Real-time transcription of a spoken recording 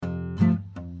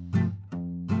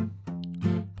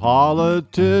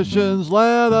Politicians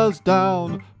let us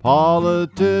down.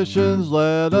 Politicians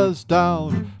let us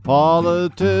down.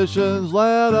 Politicians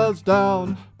let us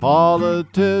down.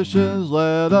 Politicians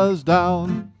let us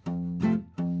down.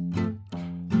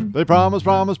 They promise,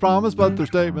 but their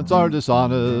statements are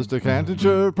dishonest. They can't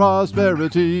ensure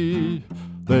prosperity.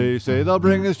 They say they'll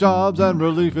bring us jobs and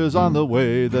relief is on the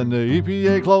way. Then the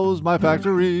EPA closed my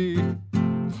factory.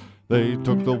 They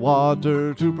took the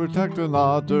water to protect an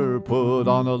otter, put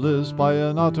on a list by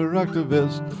an otter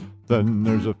activist. Then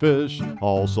there's a fish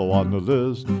also on the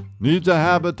list, needs a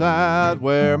habitat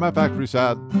where my factory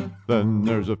sat. Then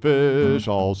there's a fish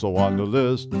also on the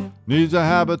list, needs a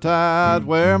habitat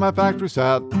where my factory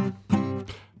sat.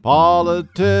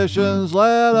 Politicians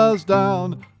let us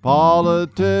down.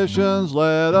 Politicians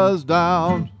let us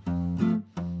down.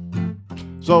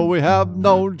 So we have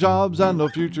no jobs and no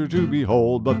future to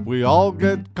behold, but we all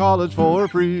get college for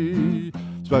free.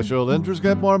 Special interests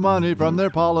get more money from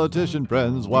their politician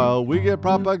friends, while we get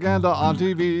propaganda on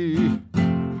TV.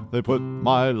 They put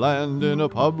my land in a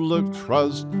public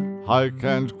trust. I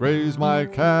can't graze my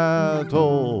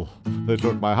cattle. They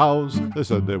took my house, they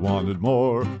said they wanted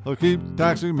more. They'll keep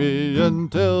taxing me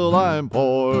until I'm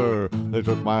poor. They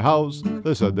took my house,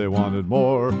 they said they wanted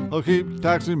more. They'll keep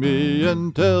taxing me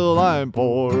until I'm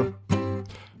poor.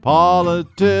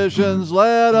 Politicians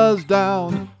let us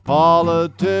down.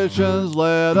 Politicians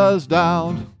let us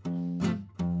down.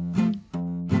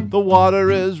 The water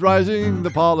is rising,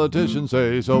 the politicians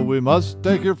say, so we must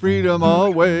take your freedom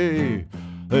away.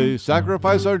 They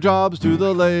sacrifice our jobs to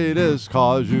the latest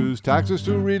cause, use taxes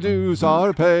to reduce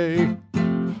our pay.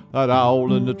 That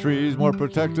owl in the tree's more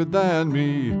protected than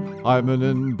me. I'm an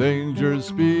endangered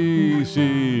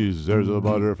species. There's a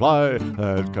butterfly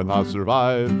that cannot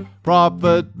survive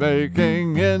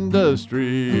profit-making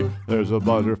industry. There's a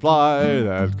butterfly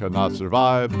that cannot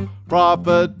survive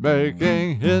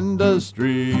profit-making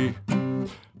industry.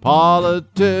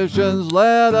 Politicians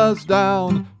let us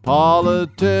down.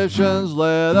 Politicians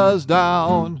let us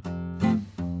down.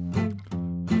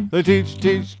 They teach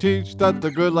that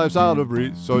the good life's out of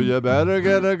reach, so you better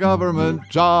get a government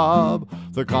job.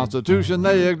 The Constitution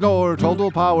they ignore,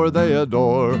 total power they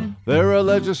adore. They're a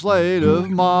legislative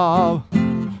mob.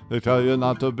 They tell you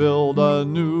not to build a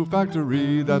new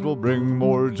factory that will bring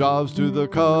more jobs to the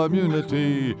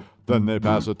community. Then they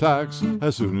pass a tax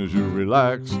as soon as you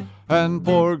relax and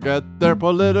forget their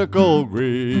political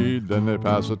greed. Then they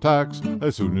pass a tax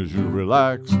as soon as you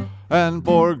relax and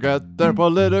forget their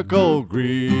political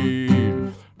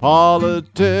greed.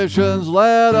 Politicians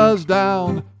let us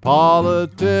down.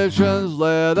 Politicians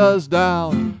let us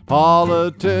down.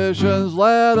 Politicians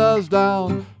let us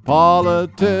down.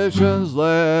 Politicians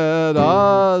let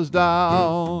us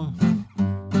down.